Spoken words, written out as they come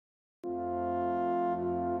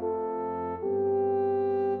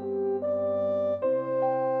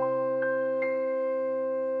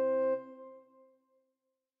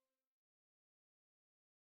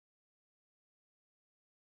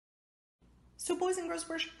So boys and girls,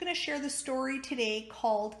 we're going to share the story today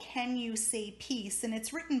called Can You Say Peace? And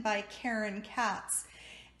it's written by Karen Katz.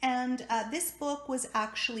 And this book was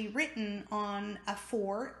actually written on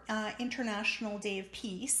for International Day of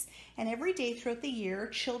Peace. And every day throughout the year,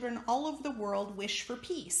 children all over the world wish for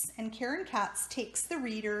peace. And Karen Katz takes the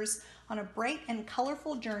readers on a bright and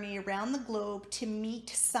colorful journey around the globe to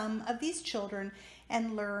meet some of these children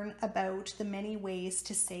and learn about the many ways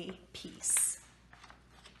to say peace.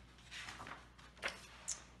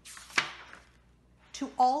 To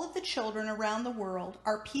all of the children around the world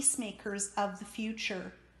are peacemakers of the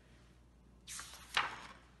future.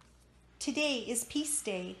 Today is Peace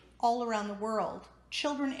Day all around the world.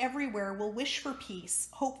 Children everywhere will wish for peace,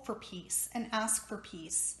 hope for peace, and ask for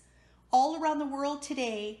peace. All around the world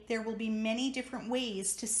today, there will be many different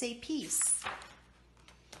ways to say peace.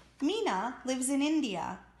 Meena lives in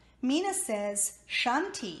India. Meena says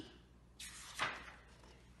Shanti.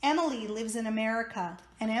 Emily lives in America,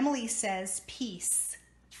 and Emily says peace.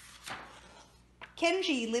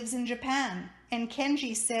 Kenji lives in Japan, and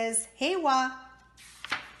Kenji says Heiwa.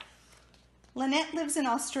 Lynette lives in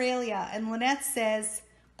Australia, and Lynette says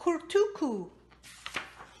Kurtuku.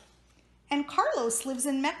 And Carlos lives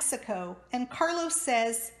in Mexico, and Carlos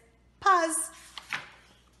says Paz.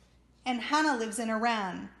 And Hannah lives in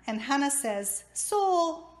Iran, and Hannah says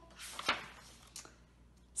Sol.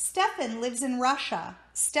 Stefan lives in Russia.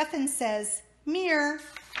 Stefan says Mir.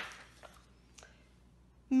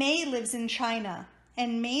 May lives in China,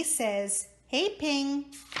 and May says Hey Ping.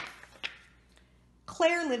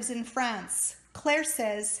 Claire lives in France. Claire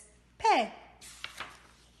says Pe.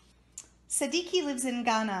 Sadiki lives in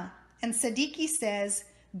Ghana, and Sadiki says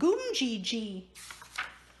Gumjiji.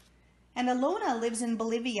 And Alona lives in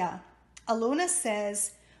Bolivia. Alona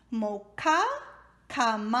says Moka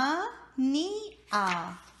Kama Ni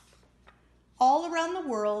A. All around the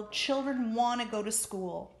world, children want to go to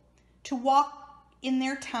school, to walk in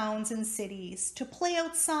their towns and cities, to play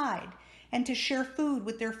outside, and to share food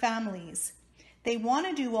with their families. They want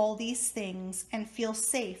to do all these things and feel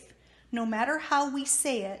safe. No matter how we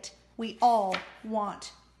say it, we all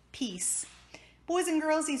want peace. Boys and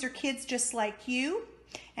girls, these are kids just like you,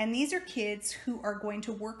 and these are kids who are going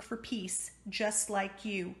to work for peace just like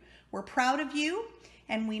you. We're proud of you,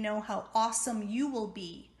 and we know how awesome you will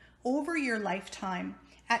be over your lifetime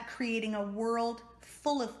at creating a world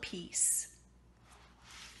full of peace.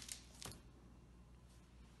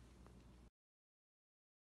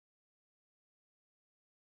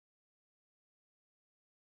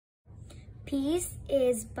 Peace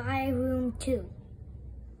is by room 2.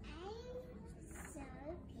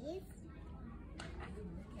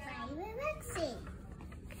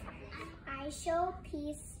 I show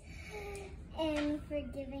peace in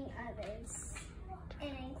forgiving others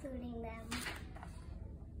and including them.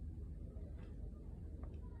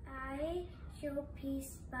 I show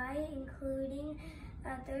peace by including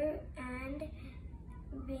others and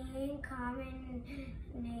being calm in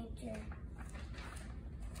nature.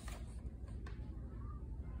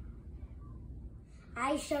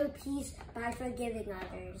 I show peace by forgiving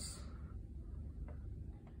others.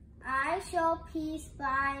 I show peace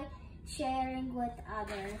by sharing with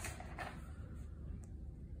others.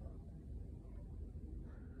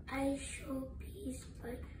 I show peace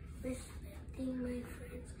by respecting my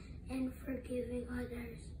friends and forgiving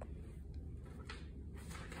others.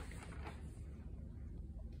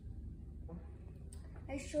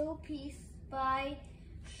 I show peace by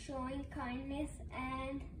showing kindness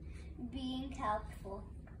and being helpful.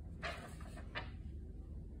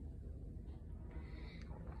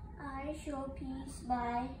 I show peace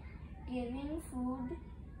by giving food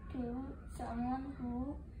to someone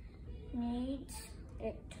who needs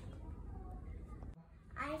it.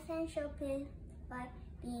 I can show peace by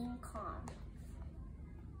being calm.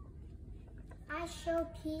 I show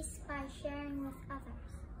peace by sharing with others.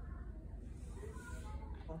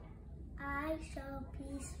 I show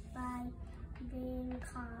peace by being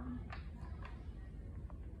calm.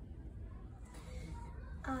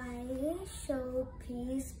 I show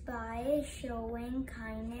peace by showing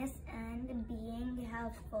kindness and being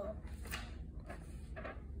helpful.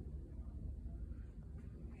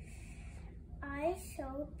 I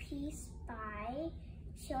show peace by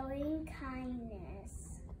showing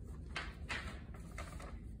kindness.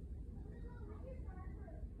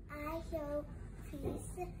 I show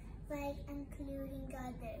peace by including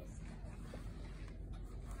others.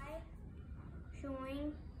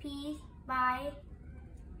 Showing peace by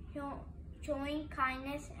showing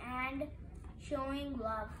kindness and showing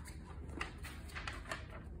love.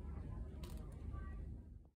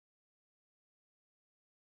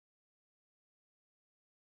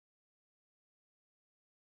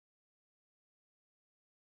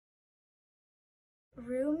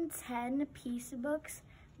 Room 10 Peace Books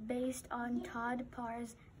based on Todd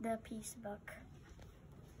Parr's The Peace Book.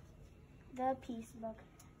 The Peace Book.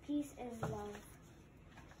 Peace is love.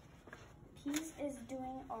 Peace is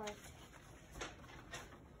doing art.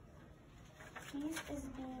 Peace is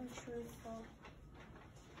being truthful.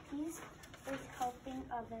 Peace is helping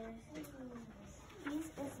others. Peace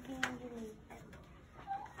is being unique.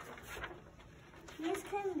 Peace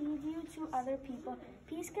can lead you to other people.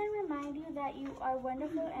 Peace can remind you that you are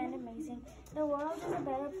wonderful and amazing. The world is a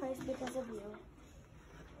better place because of you.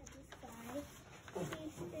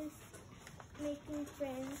 Peace is making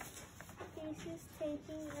friends. Peace is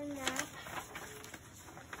taking a nap.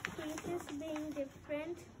 Peace is being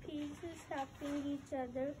different. Peace is helping each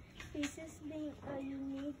other. Peace is being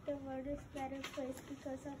unique. The world is a better place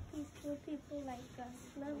because of peaceful people like us.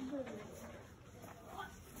 Love goodness.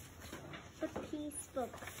 The Peace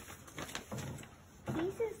Book.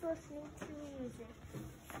 Peace is listening to music.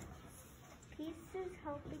 Peace is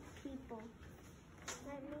helping people.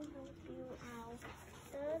 Let me help you out.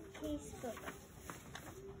 The Peace Book.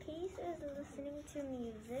 Peace is listening to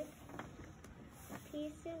music.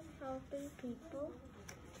 Peace is helping people.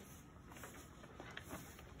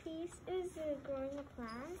 Peace is growing a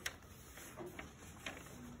plant.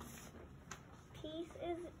 Peace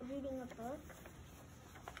is reading a book.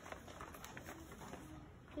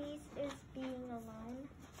 Peace is being alone.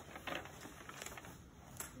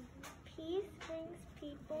 Peace brings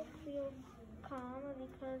people feel calm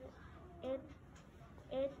because it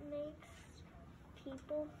makes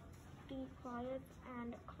people be quiet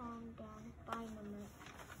and calm down by number.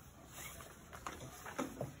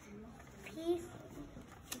 Peace.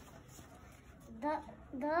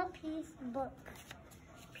 The Peace Book.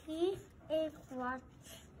 Peace is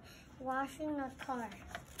washing a car.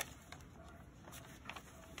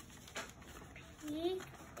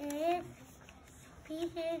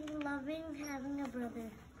 Peace is loving having a brother.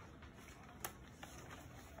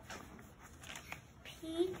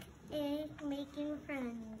 Peace is making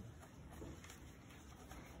friends.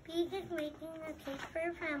 Peace is making a cake for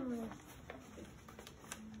your family.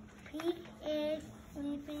 Peace is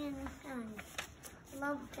sleeping in the sun.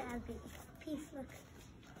 Love to Abby. Peace, look.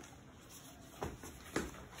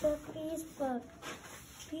 The Peace Book.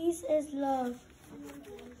 Peace is love.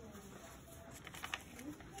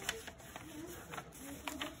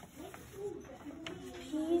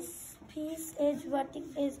 Peace is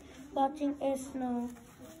watching it snow.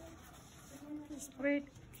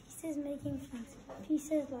 Peace is making friends.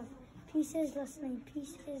 Peace is love. Peace is listening.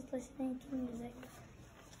 Peace is listening to music.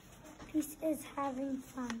 Peace is having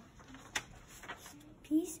fun.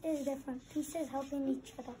 Peace is different. Peace is helping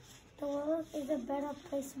each other. The world is a better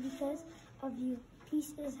place because of you.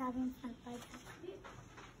 Peace is having fun.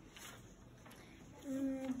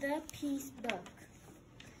 The Peace Book.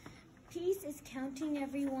 Peace is counting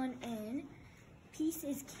everyone in. Peace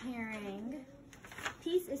is caring.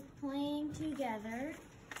 Peace is playing together.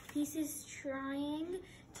 Peace is trying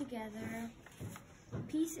together.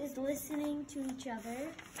 Peace is listening to each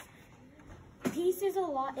other. Peace is a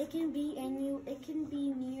lot. It can be in you, it can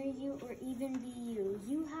be near you, or even be you.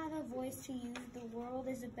 You have a voice to use. The world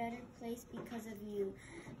is a better place because of you.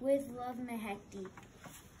 With love, Mehekti.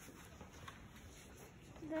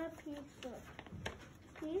 The Peace Book.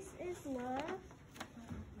 Peace is love.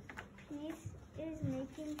 Peace is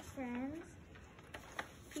making friends.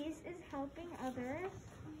 Peace is helping others.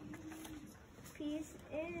 Peace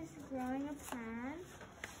is growing a plant.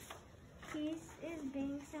 Peace is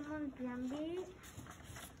being someone's drumbeat.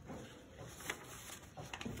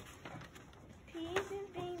 Peace is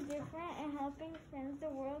being different and helping friends. The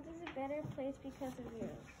world is a better place because of you.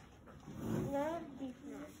 Love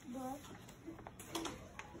Book.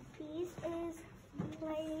 Peace is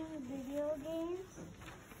playing video games.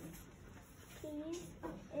 Peace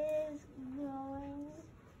is growing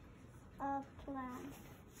a plant.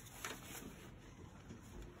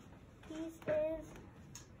 Peace is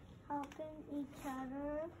helping each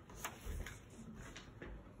other.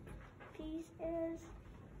 Peace is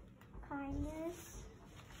kindness.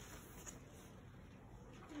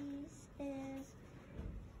 Peace is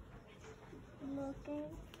looking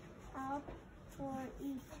out for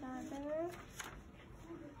each other.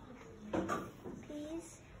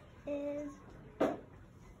 Peace is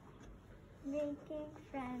making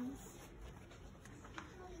friends.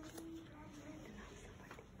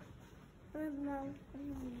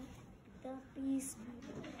 The Peace.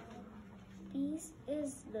 Peace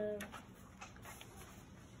is love.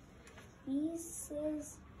 Peace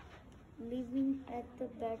is living at the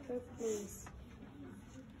better place.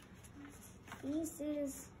 Peace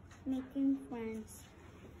is making friends.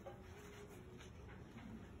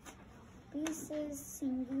 Peace is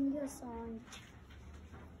singing your song.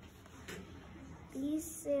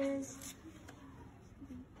 Peace is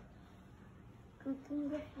cooking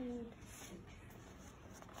the food.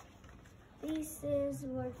 Peace is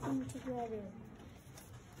working together.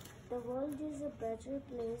 The world is a better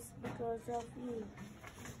place because of you.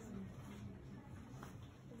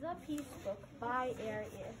 The Peace Book by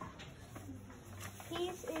Ariel.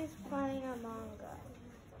 Peace is playing among us.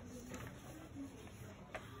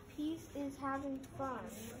 Peace is having fun.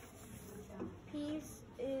 Peace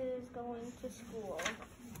is going to school.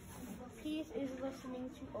 Peace is listening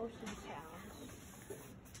to ocean sounds.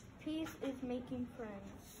 Peace is making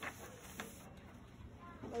friends.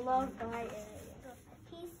 Love by Ariel.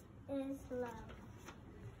 Peace is love.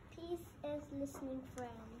 Peace is listening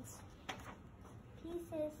friends. Peace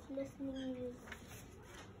is listening music.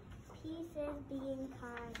 Peace is being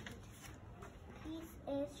kind. Peace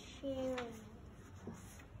is sharing.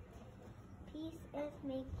 Peace is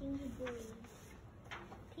making breathe.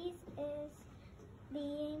 Peace is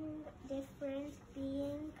being different,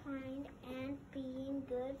 being kind, and being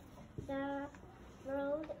good. The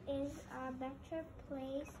world is a better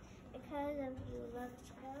place because of you.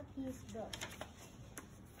 Let's go. Peace Book.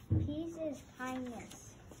 Peace is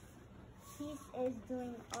kindness. Peace is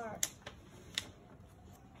doing art.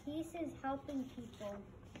 Peace is helping people.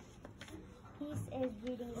 Peace is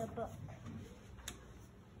reading a book.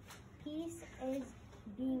 Peace is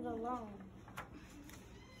being alone.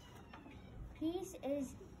 Peace is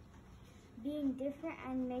being different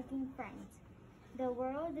and making friends. The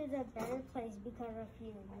world is a better place because of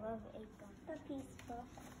you. Love, Akon. The Peace Book.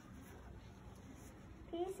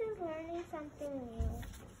 Peace is learning something new.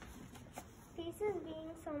 Peace is being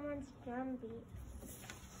someone's drumbeat.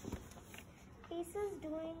 Peace is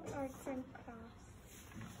doing arts and crafts.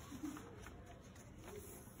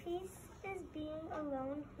 Peace is being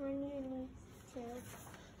alone when you need to.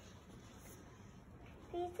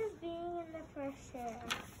 Peace is being in the fresh air.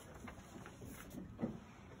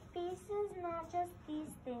 Peace is not just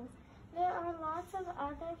these things. There are lots of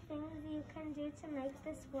other things you can do to make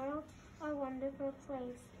this world a wonderful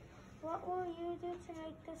place. What will you do to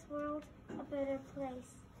make this world a better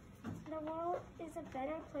place? The world is a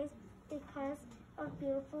better place because of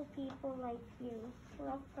beautiful people like you.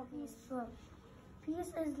 Love, Peace Book.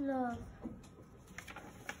 Peace is love.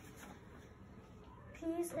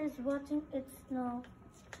 Peace is watching it snow.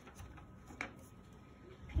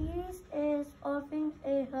 Peace is offering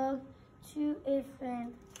a hug to a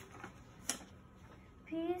friend.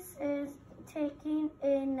 Peace is taking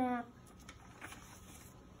a nap.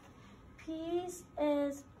 Peace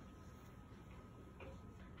is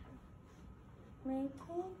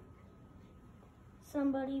making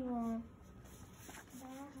somebody warm.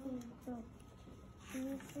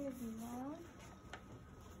 Peace is love.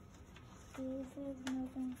 Peace is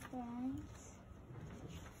making friends.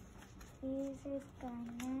 Peace is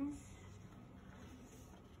kindness.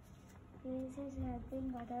 Peace is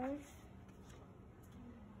helping others.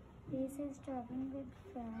 Peace is talking with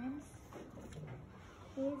friends.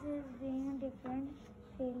 Peace is being different,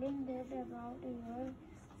 feeling good about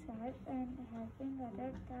yourself and helping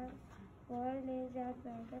others. The world is a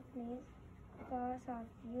better place because of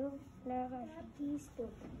you. Love us. Peace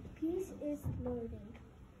Book. Peace is learning.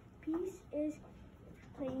 Peace is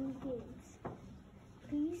playing games.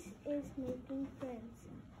 Peace is making friends.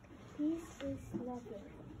 Peace is loving.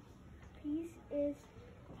 Peace is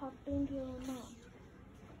helping your mom.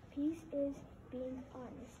 Peace is being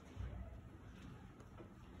honest.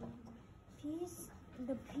 Peace,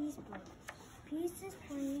 the Peace Book. Peace is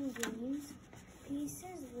playing games. Peace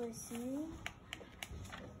is listening.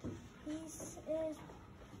 Peace is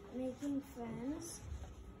making friends.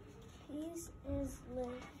 Peace is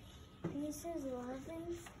Peace is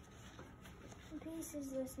loving. Peace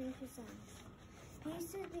is listening to songs.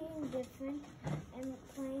 Peace is being different and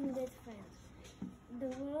playing with friends. The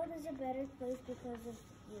world is a better place because of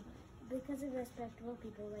you, because of respectable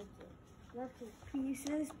people like you. Love you. Peace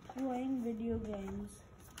is playing video games.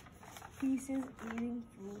 Peace is eating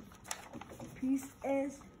food. Peace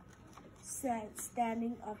is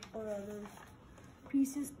standing up for others.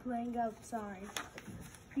 Peace is playing outside.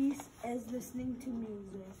 Peace is listening to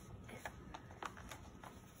music.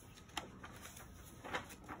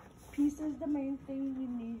 Peace is the main thing you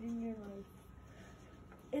need in your life.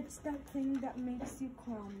 It's that thing that makes you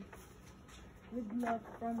calm. With love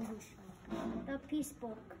from Vishnu. The Peace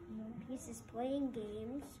Book. Peace is playing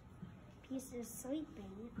games. Peace is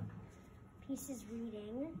sleeping. Peace is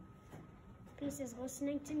reading. Peace is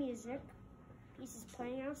listening to music. Peace is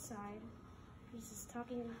playing outside. Peace is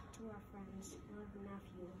talking to our friends. Love,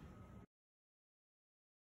 Matthew.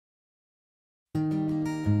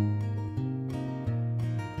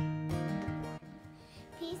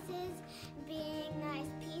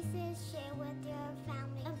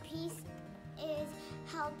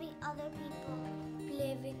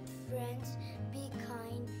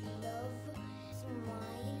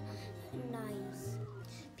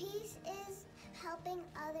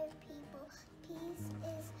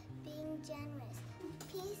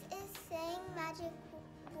 magic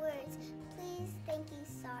words. Please, thank you,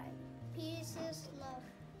 sorry. Peace is love.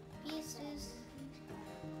 Peace is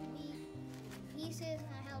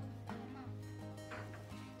help.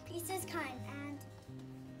 Peace is kind, and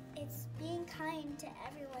it's being kind to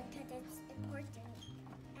everyone because it's important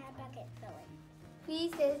at bucket filling.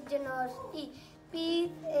 Peace is generosity.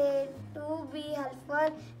 Peace is to be helpful.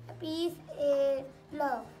 Peace is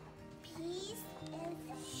love. Peace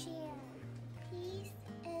is share. Peace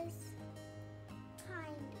is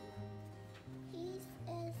kind. Peace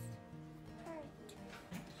is hurt.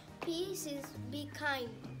 Peace is be kind.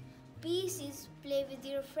 Peace is play with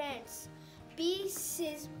your friends. Peace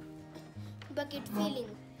is bucket filling.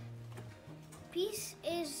 Peace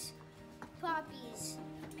is puppies.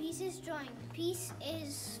 Peace is drawing. Peace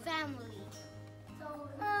is family.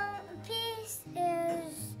 Peace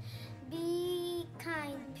is be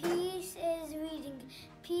kind. Peace is reading.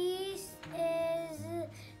 Peace is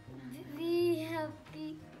be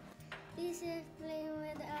happy. Peace is playing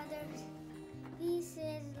with others. Peace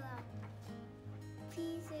is love.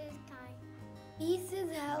 Peace is kind. Peace is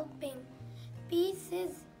helping. Peace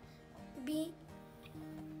is be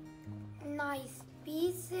nice.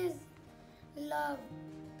 Peace is love.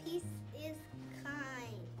 Peace is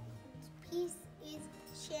kind. Peace is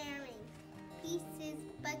sharing. Peace is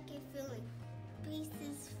bucket filling. Peace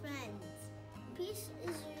is friends. Peace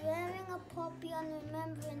is wearing a poppy on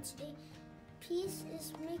Remembrance Day. Peace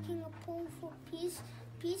is making a poem for peace.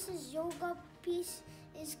 Peace is yoga. Peace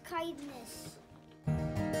is kindness.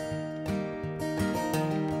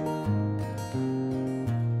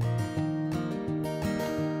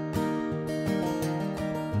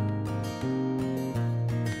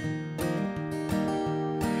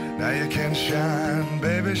 Now you can shine,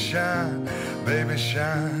 baby, shine, baby,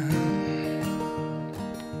 shine.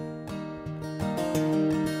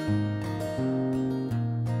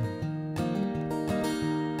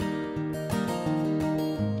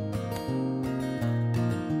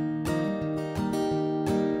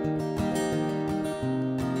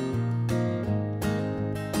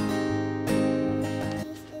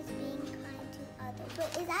 Peace is being kind to others.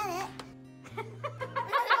 Wait, is that it?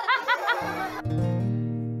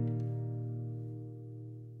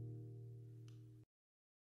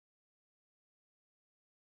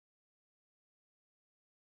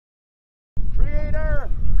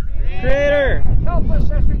 Creator, help us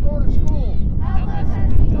as we go to school.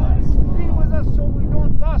 Be with us so we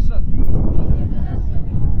don't gossip. Be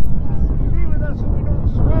with us so we don't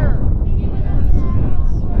swear.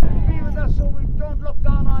 Be with us so we don't look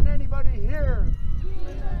down on anybody here.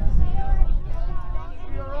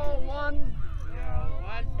 We are all one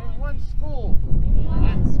in one school.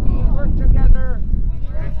 Work together.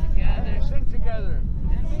 Sing together.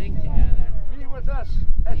 Be with us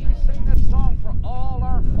as we sing this song for all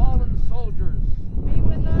our fallen soldiers. Be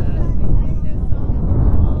with us as we sing this song for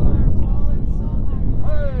all our fallen soldiers.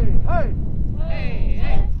 Hey, hey! Hey,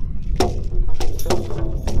 hey!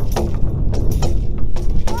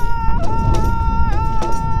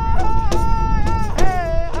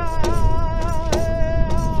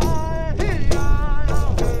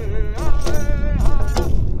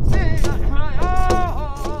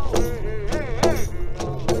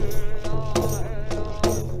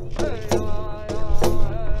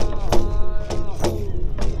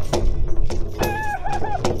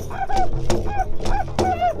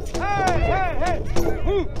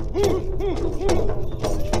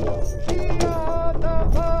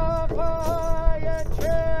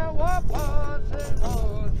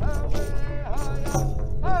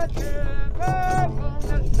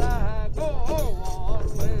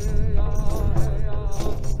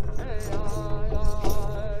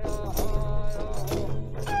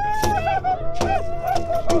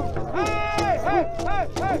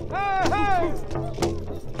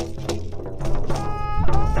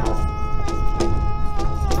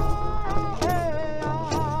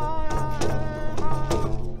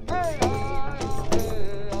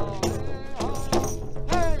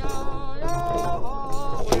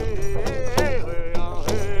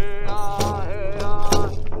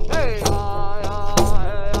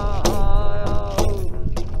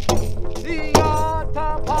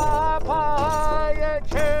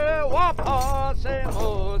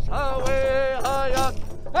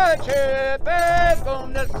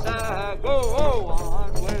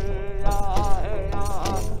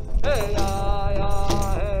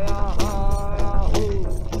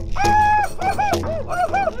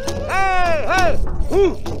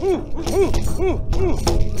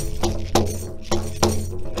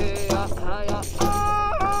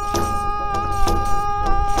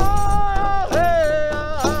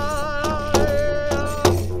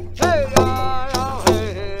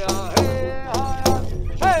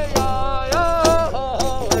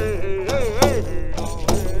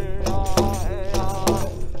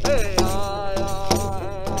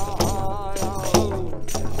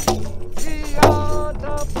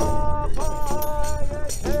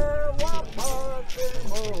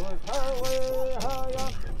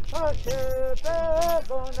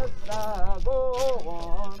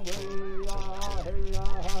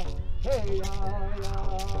 hey,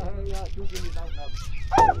 yeah, two guineas out now.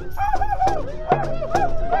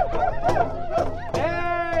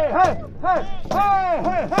 Hey, hey, hey, hey,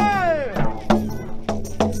 hey, hey!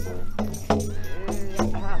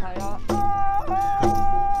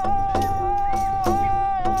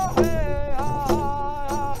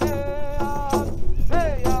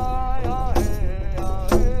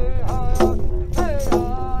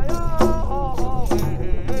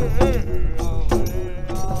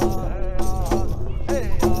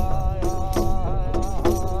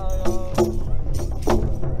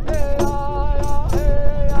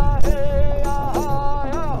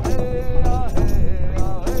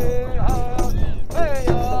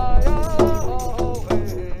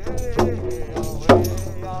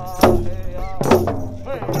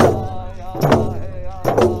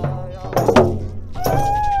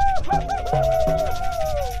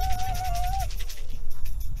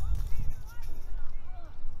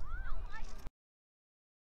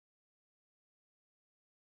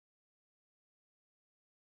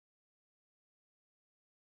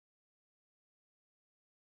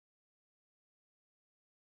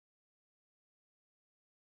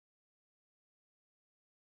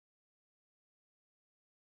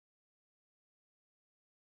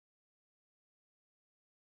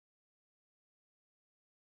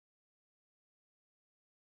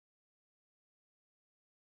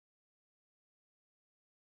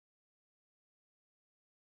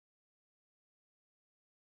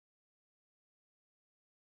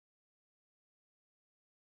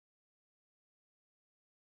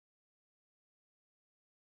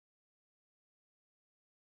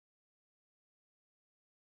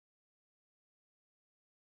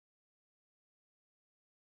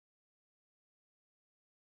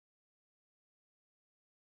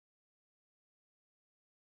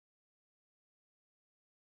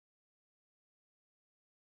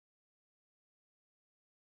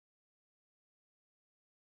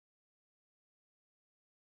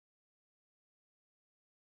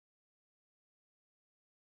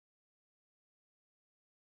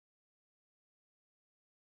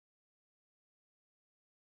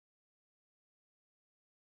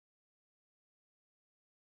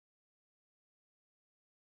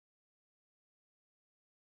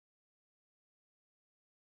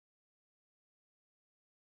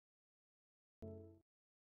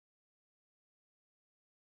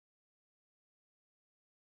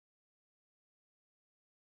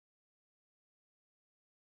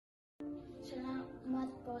 Salamat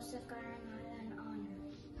po sa karangalan, honor.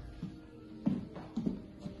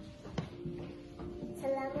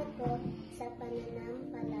 Salamat po sa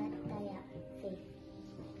pananampalataya, faith.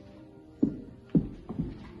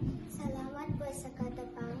 Salamat po sa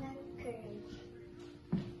katapangan, courage.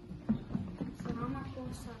 Salamat po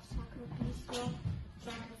sa sakripisyo,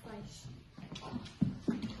 sacrifice.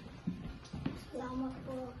 Salamat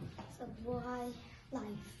po sa buhay,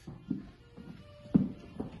 life.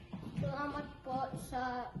 Salamat po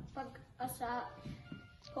sa pag-asa,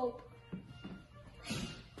 hope.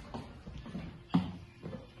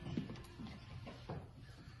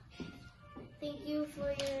 Thank you for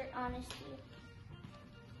your honesty.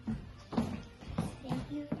 Thank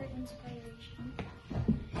you for inspiration.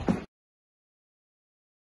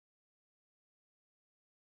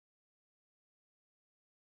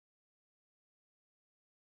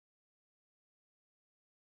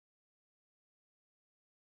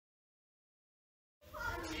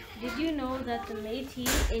 Did you know that the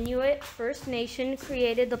Métis Inuit First Nation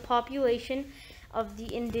created the population of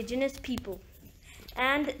the indigenous people,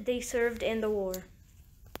 and they served in the war?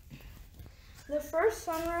 The first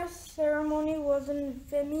sunrise ceremony was in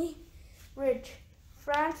Vimy Ridge,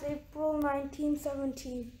 France, April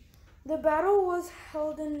 1917. The battle was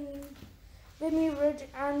held in Vimy Ridge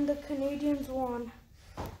and the Canadians won.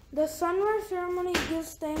 The sunrise ceremony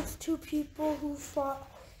gives thanks to people who fought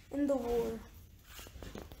in the war.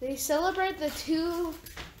 They celebrate the two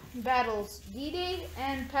battles, D-Day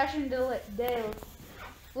and Passchendaele,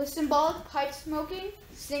 with symbolic pipe smoking,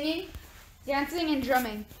 singing, dancing, and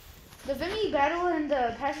drumming. The Vimy battle and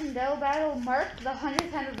the Passchendaele battle marked the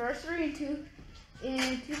 100th anniversary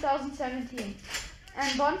in 2017,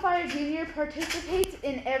 and Bonfire Jr. participates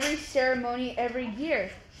in every ceremony every year.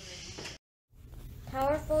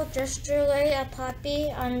 Powerful gesture lay a poppy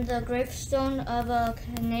on the gravestone of a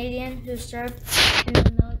Canadian who served in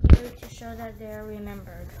the military to show that they are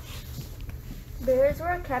remembered. Bears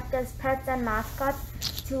were kept as pets and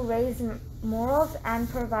mascots to raise morals and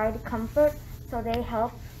provide comfort, so they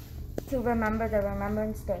help to remember the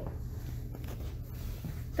Remembrance Day.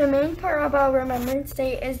 The main part about Remembrance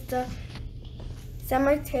Day is the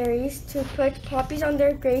cemeteries to put poppies on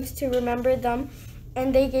their graves to remember them,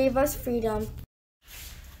 and they gave us freedom.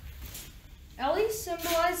 Ellie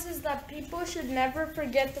symbolizes that people should never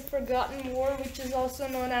forget the forgotten war, which is also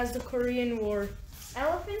known as the Korean War.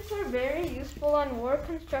 Elephants were very useful on war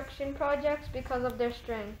construction projects because of their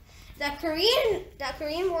strength. The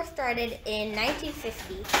Korean War started in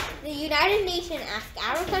 1950. The United Nations asked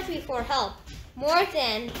our country for help. More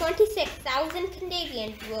than 26,000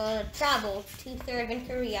 Canadians will travel to serve in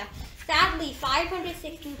Korea. Sadly,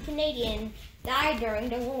 516 Canadians died during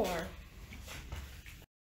the war.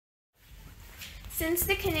 Since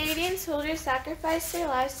the Canadian soldiers sacrificed their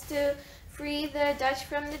lives to free the Dutch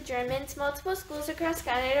from the Germans, multiple schools across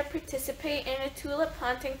Canada participate in a tulip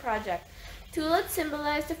planting project. Tulips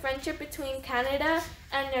symbolize the friendship between Canada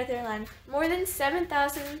and Netherlands. More than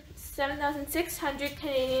 7,600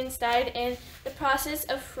 Canadians died in the process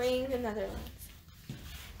of freeing the Netherlands.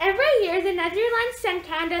 Every year, the Netherlands send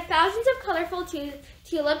Canada thousands of colorful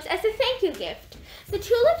tulips as a thank you gift. The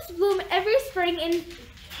tulips bloom every spring in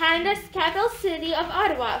Canada's capital city of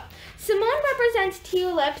Ottawa. Simone represents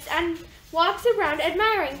tulips and walks around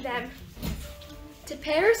admiring them. To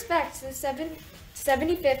pay respect to the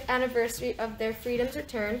 75th anniversary of their freedom's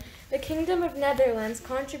return, the Kingdom of Netherlands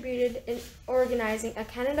contributed in organizing a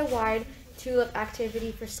Canada-wide tulip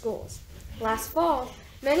activity for schools. Last fall,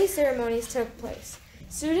 many ceremonies took place.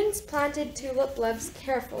 Students planted tulip bulbs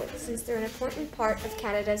carefully since they're an important part of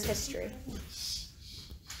Canada's history.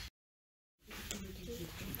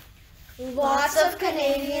 Lots of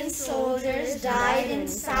Canadian soldiers died in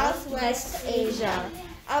Southwest Asia.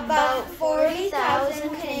 About 40,000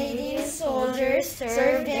 Canadian soldiers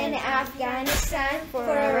served in Afghanistan for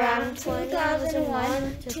around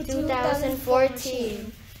 2001 to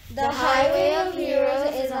 2014. The Highway of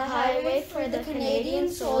Heroes is a highway for the Canadian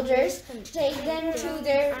soldiers to take them to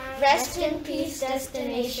their rest in peace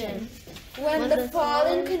destination. When the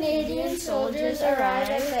fallen Canadian soldiers arrive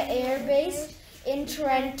at the air base in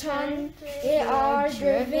Trenton, they are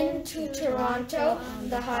driven to Toronto on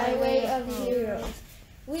the Highway of Heroes.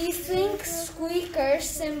 We think Squeaker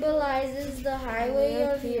symbolizes the Highway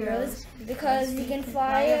of Heroes because we can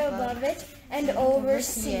fly above it and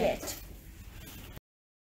oversee it.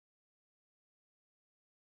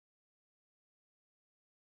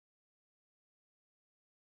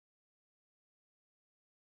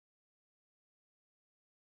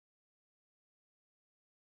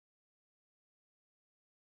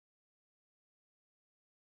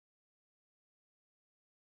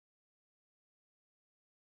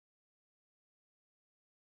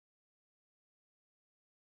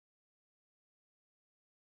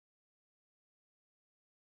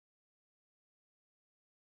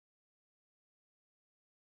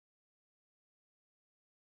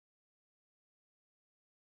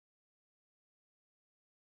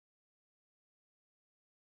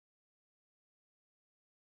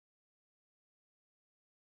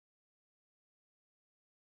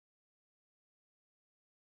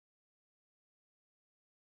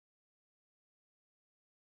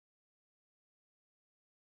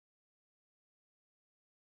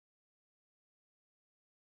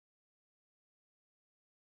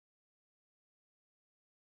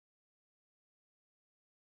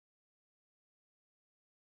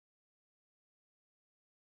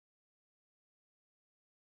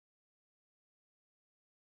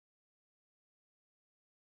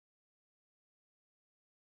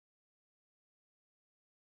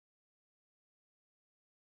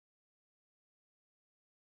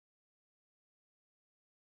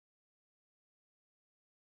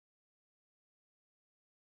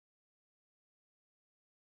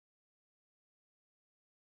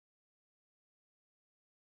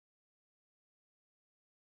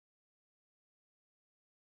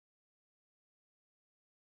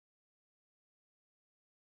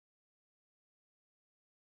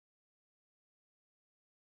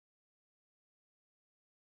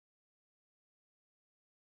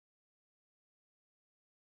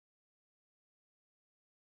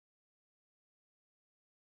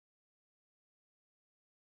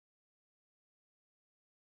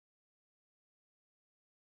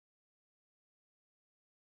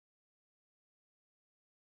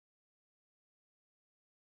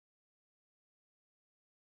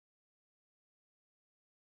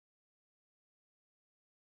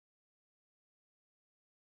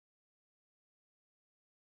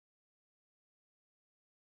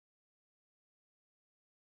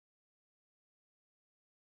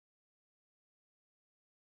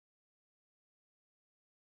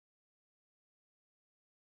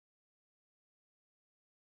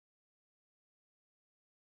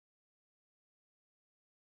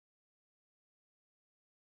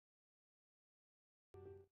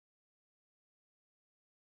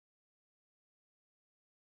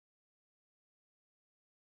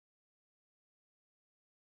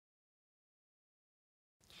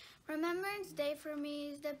 Remembrance Day for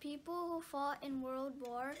me is the people who fought in World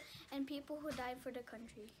War and people who died for the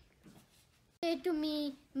country. Day to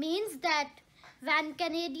me means that when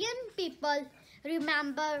Canadian people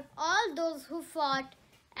remember all those who fought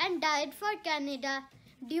and died for Canada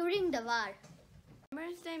during the war.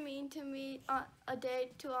 Remembrance Day means to me a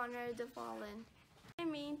day to honor the fallen. It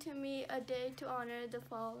means to me a day to honor the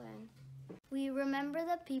fallen. We remember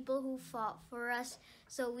the people who fought for us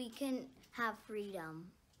so we can have freedom.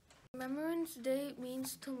 Remembrance Day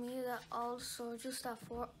means to me that all soldiers that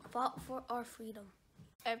fought for our freedom.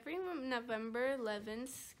 Every November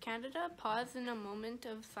 11th, Canada paused in a moment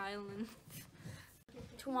of silence.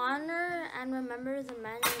 To honor and remember the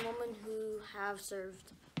men and women who have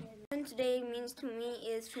served. Remembrance Day means to me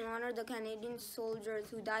is to honor the Canadian soldiers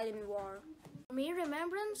who died in war. For me,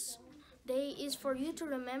 Remembrance Day is for you to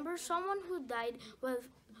remember someone who died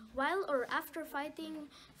while or after fighting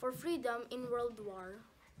for freedom in World War.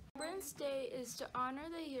 Remembrance Day is to honor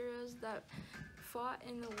the heroes that fought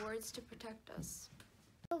in the wars to protect us.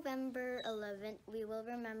 November 11th, we will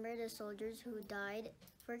remember the soldiers who died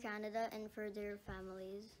for Canada and for their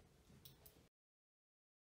families.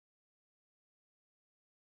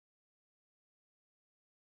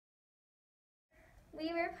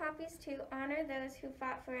 We wear poppies to honor those who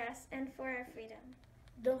fought for us and for our freedom.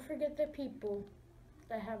 Don't forget the people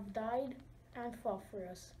that have died and fought for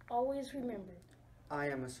us. Always remember. I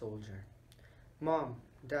am a soldier. Mom,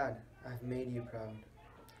 Dad, I've made you proud.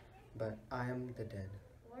 But I am the dead.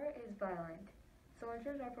 War is violent.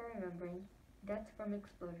 Soldiers are for remembering deaths from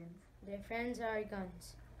explosions. Their friends are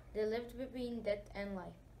guns. They lived between death and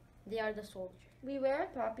life. They are the soldiers. We wear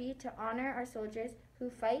a poppy to honor our soldiers who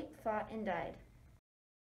fought, and died.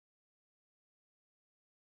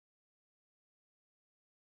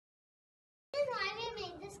 The reason why we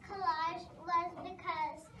made this collage was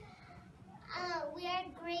because we are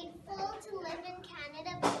grateful to live in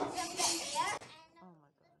Canada because of the air and the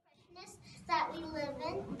freshness that we live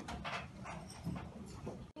in.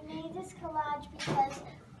 We made this collage because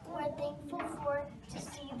we're thankful to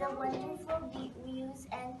see the wonderful views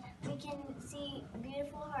and we can see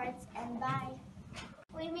beautiful hearts and bye.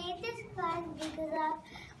 We made this collage because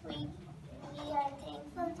we are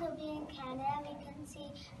thankful to be in Canada. We can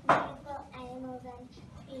see beautiful animals and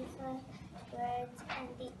beautiful birds and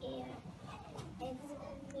the air. We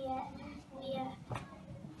are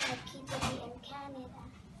lucky to be in Canada.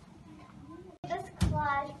 This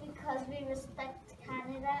collage because we respect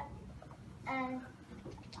Canada and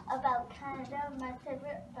about Canada. My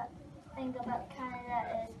favorite thing about Canada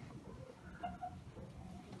is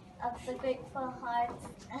of the grateful hearts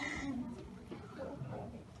and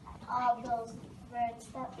all those birds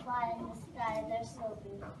that fly in the sky. They're so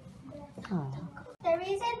beautiful. The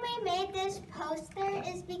reason we made this poster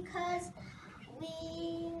is because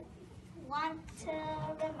we want to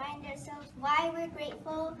remind ourselves why we're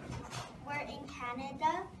grateful we're in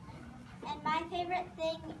Canada. And my favorite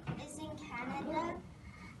thing is in Canada,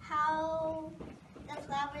 how the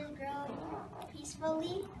flowers grow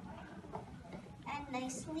peacefully and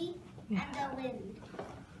nicely, and the wind.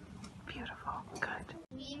 Beautiful, good.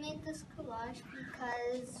 We made this collage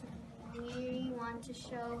because we want to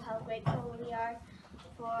show how grateful we are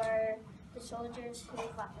for the soldiers who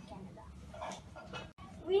fought for Canada.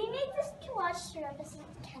 We made this collage to represent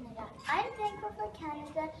Canada. I'm thankful for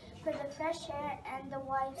Canada for the fresh air and the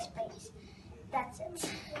wide space. That's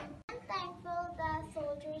it. I'm thankful the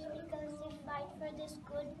soldiers because they fight for this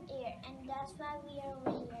good air, and that's why we are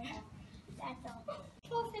over here. That's all.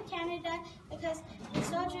 Thankful for Canada because the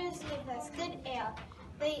soldiers give us good air.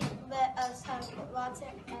 They let us have lots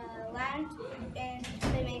of land, and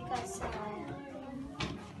they make us.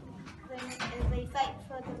 They fight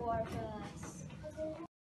for the war for us.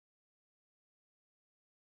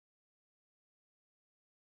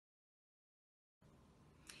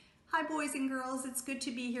 Hi boys and girls, it's good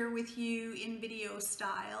to be here with you in video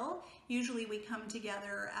style. Usually we come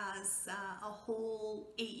together as a whole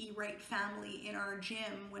AE Wright family in our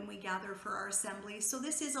gym when we gather for our assembly. So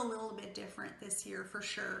this is a little bit different this year for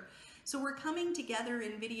sure. So we're coming together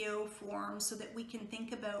in video form so that we can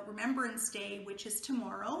think about Remembrance Day, which is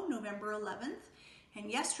tomorrow, November 11th. And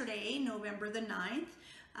yesterday, November the 9th,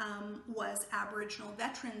 was Aboriginal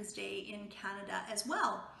Veterans Day in Canada as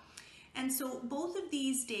well. And so both of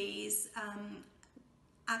these days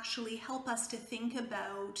actually help us to think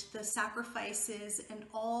about the sacrifices and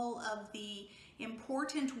all of the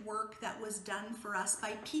important work that was done for us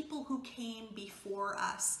by people who came before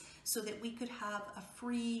us so that we could have a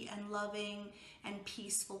free and loving and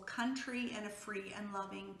peaceful country and a free and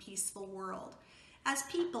loving, peaceful world. As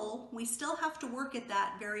people, we still have to work at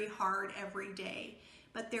that very hard every day.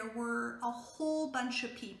 but there were a whole bunch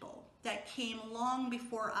of people that came long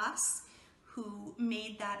before us who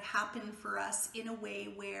made that happen for us in a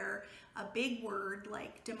way where a big word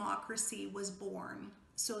like democracy was born,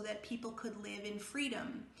 so that people could live in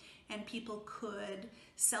freedom and people could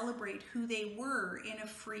celebrate who they were in a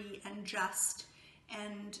free and just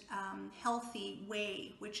and healthy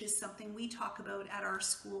way, which is something we talk about at our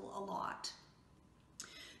school a lot.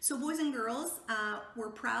 So boys and girls, we're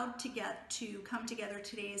proud to get to come together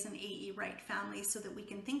today as an A.E. Wright family so that we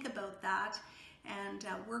can think about that. And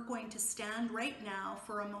we're going to stand right now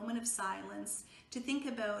for a moment of silence to think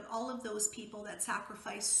about all of those people that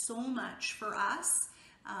sacrificed so much for us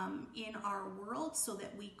in our world so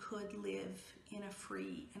that we could live in a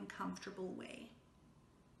free and comfortable way.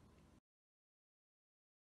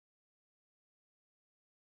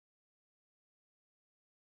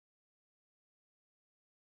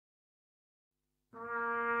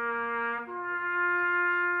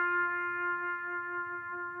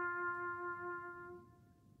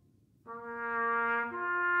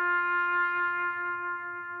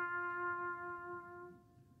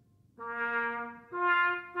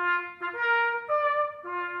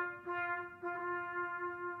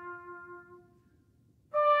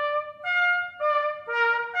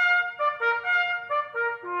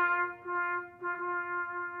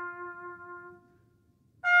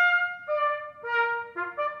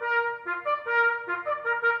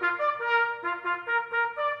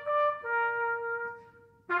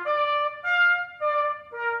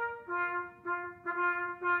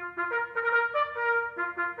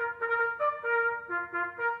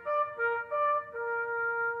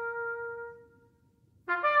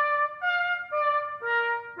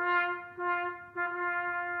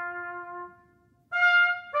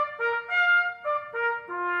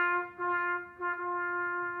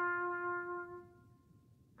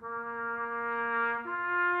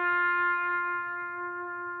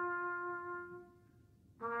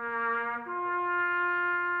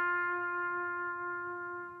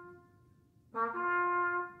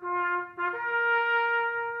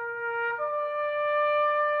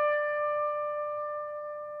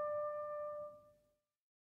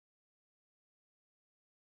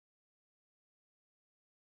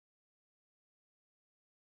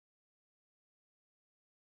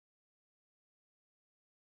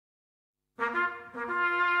 Thank you.